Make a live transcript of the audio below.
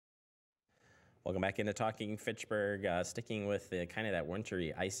Welcome back into Talking Fitchburg, sticking with the kind of that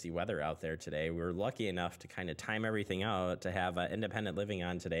wintry, icy weather out there today. We were lucky enough to kind of time everything out to have Independent Living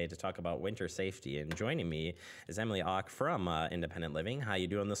on today to talk about winter safety. And joining me is Emily Auck from Independent Living. How you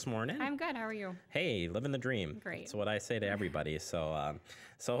doing this morning? I'm good. How are you? Hey, living the dream. Great. That's what I say to everybody. So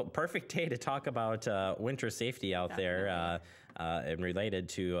perfect day to talk about winter safety out there and related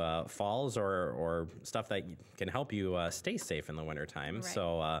to falls or stuff that can help you stay safe in the wintertime. Right.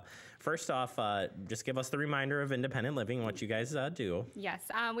 So first off, just give us the reminder of Independent Living, what you guys do. Yes,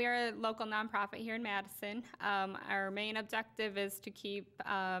 we are a local nonprofit here in Madison. Our main objective is to keep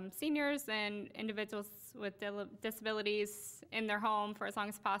seniors and individuals with disabilities in their home for as long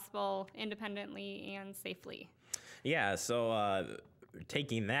as possible, independently and safely. Yeah, so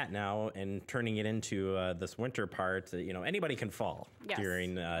taking that now and turning it into this winter part, anybody can fall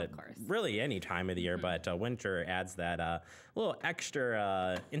during really any time of the year, but winter adds that little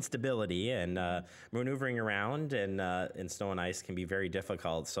extra instability, and maneuvering around in snow and ice can be very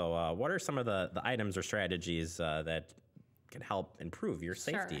difficult. So what are some of the items or strategies that can help improve your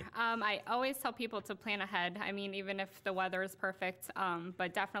safety? Sure. I always tell people to plan ahead. I mean, even if the weather is perfect,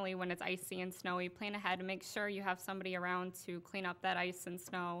 but definitely when it's icy and snowy, plan ahead and make sure you have somebody around to clean up that ice and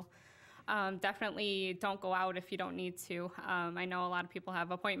snow. Definitely don't go out if you don't need to. I know a lot of people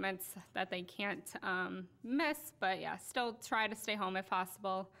have appointments that they can't miss, but yeah, still try to stay home if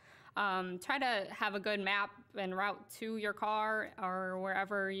possible. Try to have a good map and route to your car or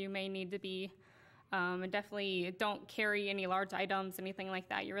wherever you may need to be. And definitely don't carry any large items, anything like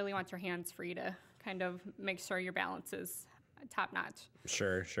that. You really want your hands free to kind of make sure your balance is top notch.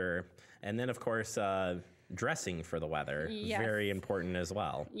 Sure. And then, of course, dressing for the weather, very important as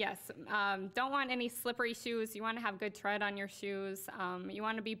well. Yes. Don't want any slippery shoes. You want to have good tread on your shoes. You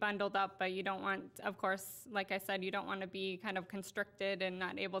want to be bundled up, but you don't want, of course, like I said, you don't want to be kind of constricted and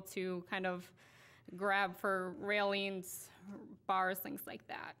not able to kind of grab for railings, bars, things like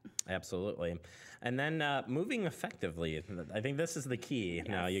that. Absolutely. And then moving effectively. I think this is the key. Yes.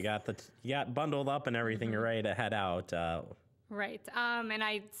 Now you got bundled up and everything. You're ready to head out. Right. And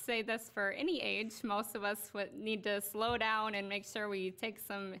I say this for any age. Most of us would need to slow down and make sure we take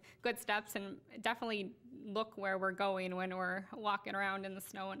some good steps and definitely look where we're going when we're walking around in the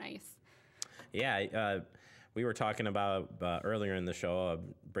snow and ice. Yeah. We were talking about earlier in the show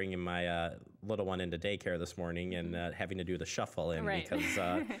bringing my little one into daycare this morning and having to do the shuffle in because,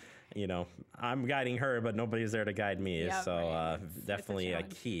 I'm guiding her, but nobody's there to guide me. Yep, so right. definitely a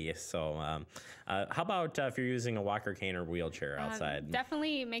key. So how about if you're using a walker, cane, or wheelchair outside?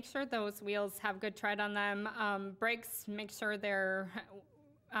 Definitely make sure those wheels have good tread on them. Brakes, make sure they're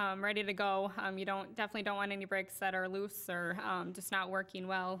ready to go. You definitely don't want any brakes that are loose or just not working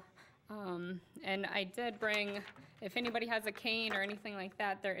well. And I did bring, if anybody has a cane or anything like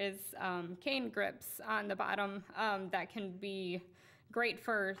that, there is cane grips on the bottom that can be great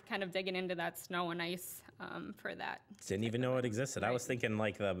for kind of digging into that snow and ice for that. Didn't even know it existed. Right. I was thinking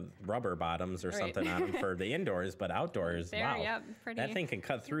like the rubber bottoms or something on them for the indoors, but outdoors, wow. Yep, that thing can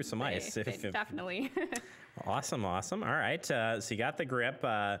cut through some ice. Definitely. Awesome. All right. So you got the grip.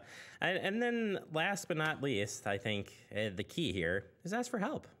 And then last but not least, I think the key here is ask for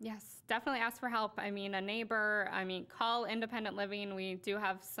help. Yes, definitely ask for help. I mean, a neighbor, call Independent Living. We do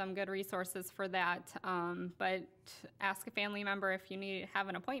have some good resources for that. But ask a family member if you have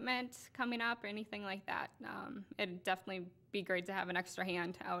an appointment coming up or anything like that. It'd definitely be great to have an extra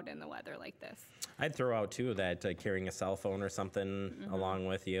hand out in the weather like this. I'd throw out too that carrying a cell phone or something along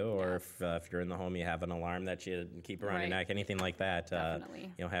with you, or if you're in the home, you have an alarm that you keep around your neck, anything like that.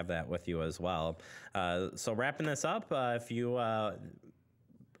 Definitely. You'll have that with you as well. So wrapping this up, if you are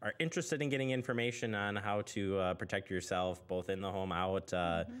interested in getting information on how to protect yourself, both in the home, out,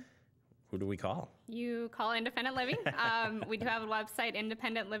 who do we call? You call Independent Living. We do have a website,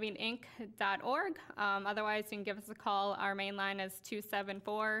 independentliving.org. Otherwise, you can give us a call. Our main line is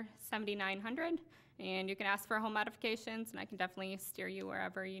 274-7900. And you can ask for home modifications, and I can definitely steer you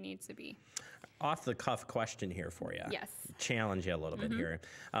wherever you need to be. Off the cuff question here for you. Yes. Challenge you a little bit here.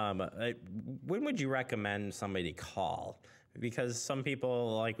 When would you recommend somebody call? Because some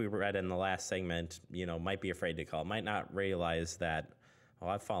people, like we read in the last segment, might be afraid to call, might not realize that,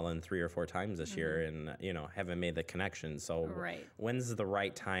 I've fallen 3 or 4 times this year and, haven't made the connection. So when's the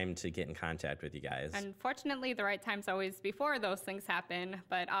right time to get in contact with you guys? Unfortunately, the right time's always before those things happen,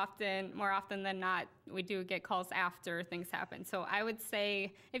 but more often than not, we do get calls after things happen. So I would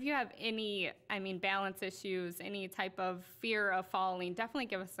say if you have any, balance issues, any type of fear of falling, definitely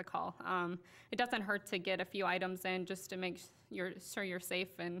give us a call. It doesn't hurt to get a few items in just to make sure you're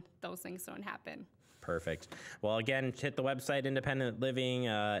safe and those things don't happen. Perfect. Well, again, hit the website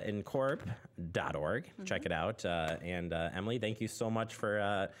independentlivingcorp.org. Check it out. And Emily, thank you so much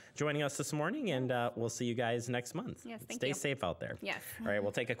for joining us this morning, and we'll see you guys next month. Yes, thank Stay you. safe out there. Yes. All right,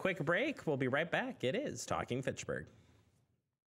 we'll take a quick break. We'll be right back. It is Talking Fitchburg.